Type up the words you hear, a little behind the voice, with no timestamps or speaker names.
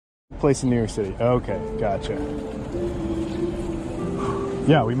place in New York City. Okay, gotcha.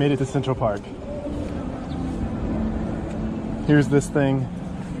 Yeah, we made it to Central Park. Here's this thing.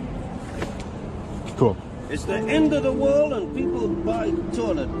 Cool. It's the end of the world and people buy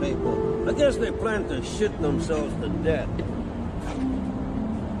toilet paper. I guess they plan to shit themselves to death.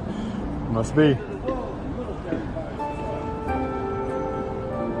 Must be.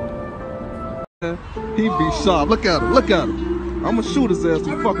 He be sharp. Look at him. Look at him. I'm gonna shoot his ass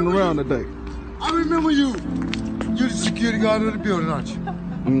for fucking around today. I remember you. You're the security guard of the building, aren't you?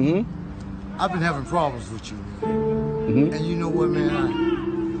 Mm-hmm. I've been having problems with you, man. Mm-hmm. And you know what, man?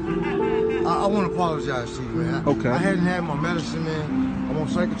 I want to apologize to you, man. Okay. I hadn't had my medicine, man. I'm on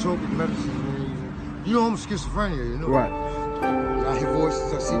psychotropic medicine, man. You know I'm schizophrenia, you know? Right. I hear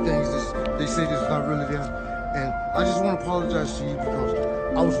voices, I see things, they say this is not really there. And I just want to apologize to you because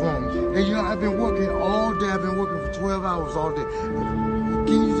I was wrong. And you know, I've been working all day. I've been working for 12 hours all day.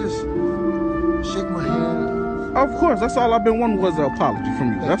 Can you just shake my hand? Of course, that's all I've been wanting was an apology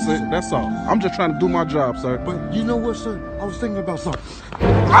from you. That's it, that's all. I'm just trying to do my job, sir. But you know what, sir? I was thinking about something.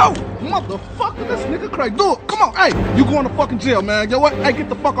 Oh, motherfucker, this nigga crazy. Do it, come on, hey, you going to fucking jail, man. You know what? Hey, get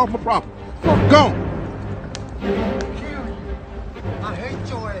the fuck off my property. Fuck, gone. I hate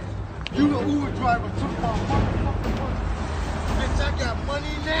your ass. You the Uber driver took my motherfucking money. Bitch, I got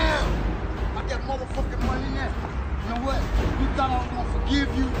money now. I got motherfucking money now. You know what? You thought I was gonna forgive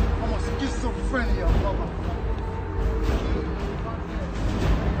you? I'm a schizophrenia, motherfucker.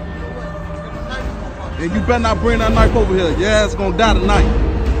 And you better not bring that knife over here. Your ass gonna die tonight.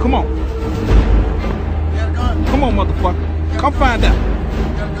 Come on. Come on, motherfucker. Come find out.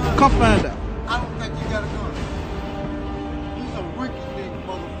 Come find out. I don't think you got a gun. He's a wicked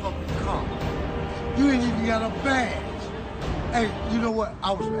motherfucking cop. You ain't even got a badge. Hey, you know what?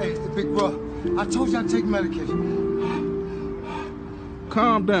 Hey, big bro, I told you I take medication.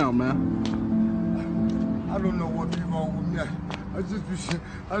 Calm down, man. I don't know what be wrong with me. I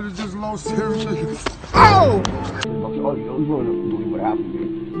just lost everything. Oh! Oh, you don't believe what happened,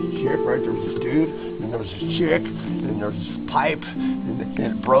 dude. Sheriff, right? There was this dude, and there was this chick, and then there was this pipe, and then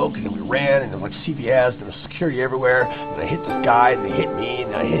it broke, and then we ran, and there was like CVS, and there was security everywhere, and I hit this guy, and they hit me,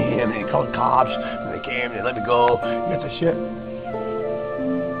 and I hit him, and they called the cops, and they came, and they let me go. You got that shit?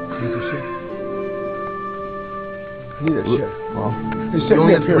 You need that shit? I need that shit. Well, he set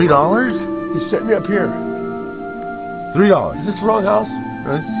me up here. $3? He set me up here. $3. Is this the wrong house?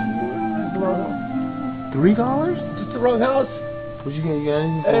 Right? Is this the wrong house? $3? Is this the wrong house? What you gonna get?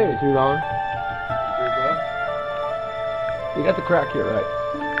 Hey, $3. You got the crack here, right?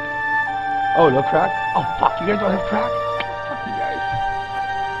 Oh, no crack? Oh, fuck, you guys don't have crack? Fuck you guys.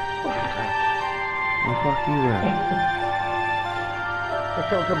 Fuck crack. Well, fuck you, man. I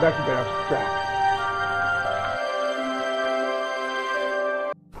can't come back to bed after crack.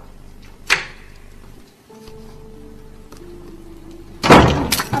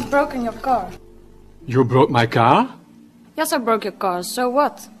 I've broken your car. You broke my car? Yes, I broke your car, so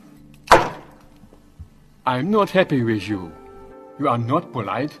what? I'm not happy with you. You are not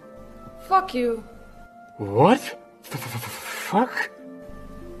polite. Fuck you. What? Fuck?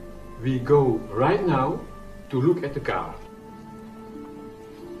 We go right now to look at the car.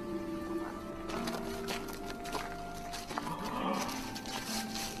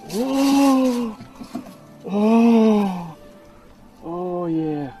 Oh! Oh! Oh,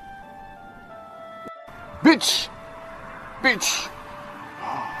 yeah. Bitch! Bitch!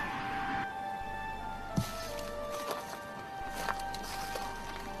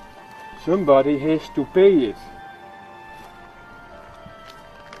 Somebody has to pay it.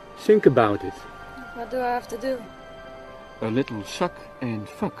 Think about it. What do I have to do? A little suck and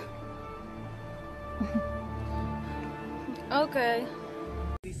fuck. Okay.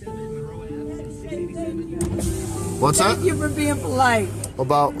 What's that? Thank you for being polite.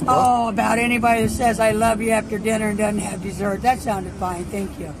 About what? Oh, about anybody that says I love you after dinner and doesn't have dessert. That sounded fine,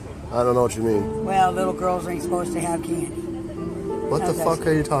 thank you. I don't know what you mean. Well, little girls ain't supposed to have candy. What the fuck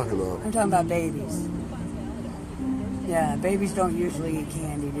are you talking about? I'm talking about babies. Yeah, babies don't usually eat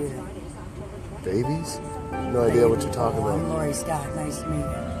candy, do they? Babies? No idea what you're talking I'm about. Lori Scott. Nice to meet you.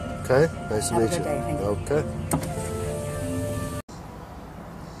 Okay, nice to Have a meet good you. day, thank you. Okay.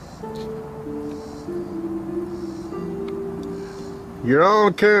 You're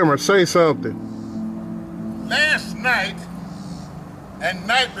on camera, say something. Last night and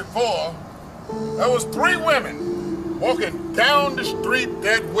night before, there was 3 women walking down the street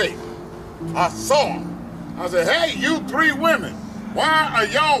that way. I saw them. I said, hey, you 3 women, why are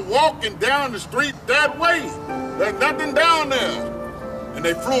y'all walking down the street that way? There's nothing down there. And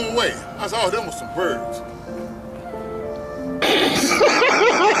they flew away. I saw them with some birds.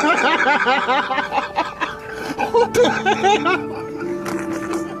 What the hell?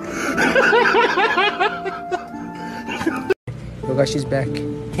 Look how she's back.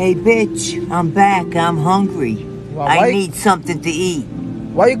 Hey, bitch, I'm back. I'm hungry. Well, I need something to eat.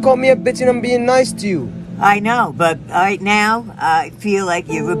 Why you call me a bitch and I'm being nice to you? I know, but right now, I feel like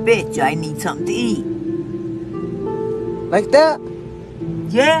you're a bitch. I need something to eat. Like that?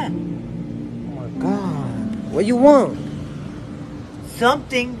 Yeah. Oh my God. What you want?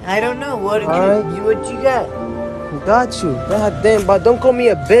 Something. I don't know. What Alright. what you got? Got you. God damn, but don't call me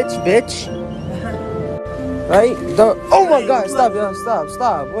a bitch. Right? Don't. Oh my God! Stop, yo!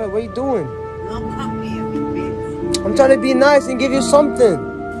 Stop! What are you doing? Don't come near me, bitch. I'm trying to be nice and give you something.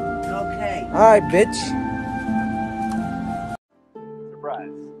 Okay. All right, bitch.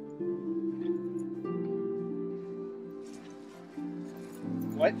 Surprise.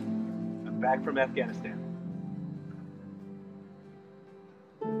 What? I'm back from Afghanistan.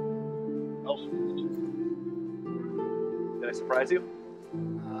 Oh. Did I surprise you?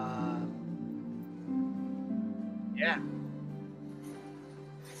 Yeah.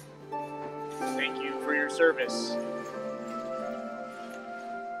 Thank you for your service.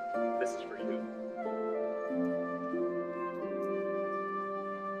 This is for you.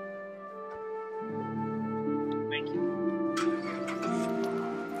 Thank you.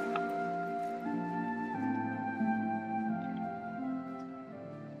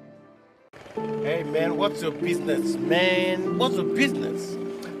 Hey man, what's your business, man? What's your business?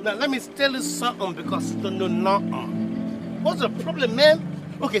 Now let me tell you something because you don't know nothing. What's the problem, man?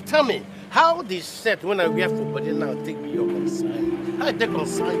 Okay, tell me, how this set when I wear for body now take me your concern? How they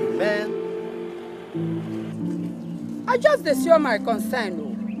concern you, man? I just show my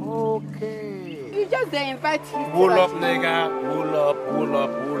concern. Okay. You just invite him. Wool up, nigga. Wool up.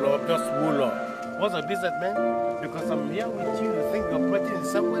 Just wool up. What's the business, man? Because I'm here with you. You think you're putting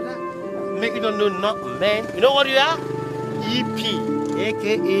somewhere there? Make you don't know nothing, man. You know what you are? EP,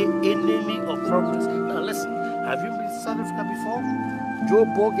 aka enemy of progress. Now listen, have you been to South Africa before?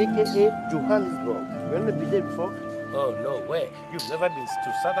 Joburg, aka Johannesburg. You ever been there before? Oh no way. You've never been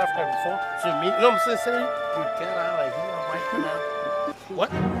to South Africa before? So me, you know what I'm saying? You get out of here right now.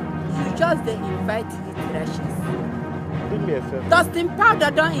 What? You just invite the trashes. Do me a favor. Dusting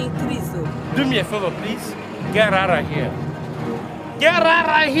powder don't increase. Do me a favor, please. Get out of here. Get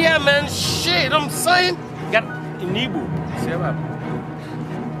out of here, man. Shit, I'm saying. Get in Igbo.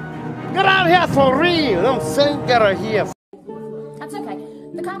 Get out of here for real. I'm saying get out of here. That's okay.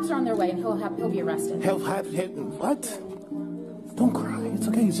 The cops are on their way and he'll be arrested. What? Don't cry. It's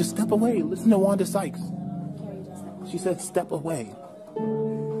okay. Just step away. Listen to Wanda Sykes. She said step away.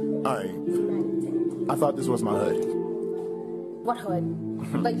 Alright. I thought this was my hood. What hood?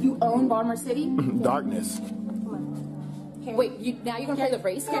 Like you own Baltimore City? Darkness. Okay, wait, now you're gonna play the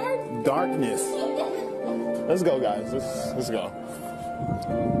race card? Darkness. Let's go, guys. Let's go.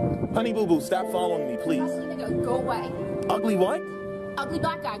 Honey Boo Boo, stop following me, please. Ugly nigga, go away. Ugly what? Ugly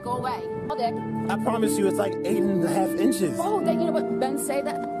black guy, go away. Oh, dick. I promise you, it's like 8.5 inches. Oh, you know what men say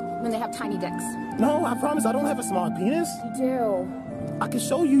that when they have tiny dicks? No, I promise I don't have a small penis. You do. I can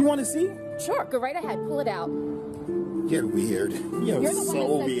show you. You want to see? Sure, go right ahead, pull it out. You're weird. You're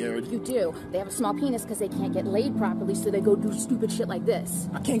so weird. You do. They have a small penis because they can't get laid properly, so they go do stupid shit like this.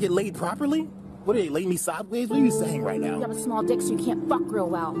 I can't get laid properly? What, are they laying me sideways? What are you saying right now? You have a small dick, so you can't fuck real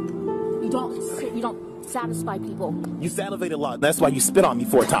well. You don't satisfy people. You salivate a lot. That's why you spit on me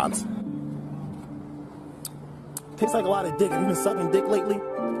 4 times. Tastes like a lot of dick. Have you been sucking dick lately?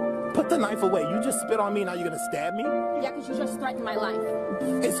 Put the knife away. You just spit on me, now you're gonna stab me? Yeah, because you just threatened my life.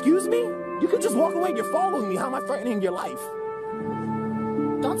 Excuse me? You could just walk away. You're following me. How am I threatening your life?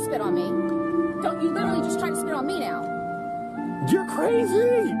 Don't spit on me. You literally just tried to spit on me now. You're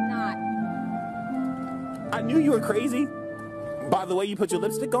crazy. Not. I knew you were crazy by the way you put your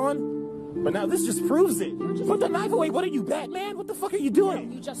lipstick on, but now this just proves it. Put the knife away. What are you, Batman? What the fuck are you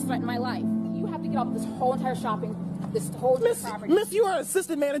doing? You just threatened my life. You have to get off this whole entire this whole property. Miss, you are an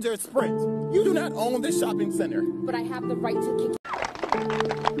assistant manager at Sprint. You do not own this shopping center. But I have the right to kick.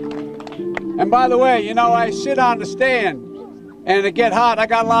 And by the way, you know, I sit on the stand, and it get hot. I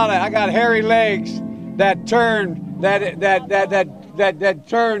got hairy legs that turn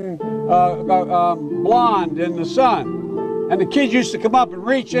blonde in the sun. And the kids used to come up and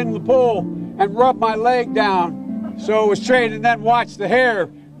reach in the pool and rub my leg down so it was straight, and then watch the hair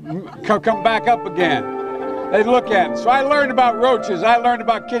come back up again. They'd look at it. So I learned about roaches. I learned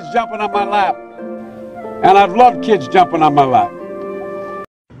about kids jumping on my lap. And I've loved kids jumping on my lap.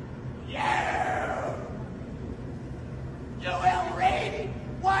 You will reap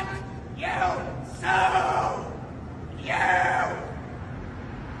what you sow.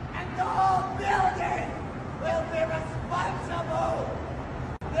 And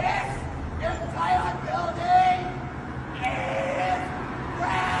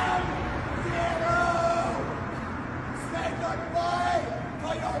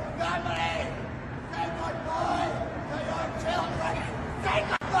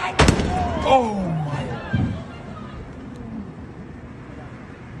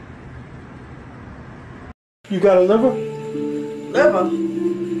You got a liver? Liver?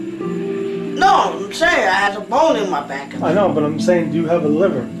 No, I'm saying I had a bone in my back. I know, but I'm saying, do you have a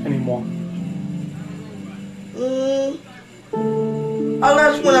liver anymore?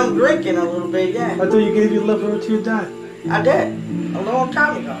 Unless when I'm drinking a little bit, yeah. I thought you gave your liver to your dad. I did. A long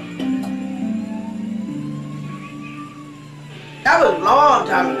time ago. That was a long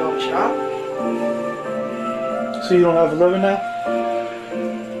time ago, Sean. So you don't have a liver now?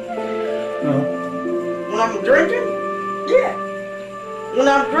 No. When I'm drinking? Yeah. When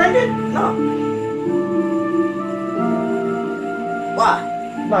I'm drinking? No. Why?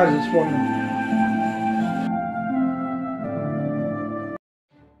 No, I just wondering.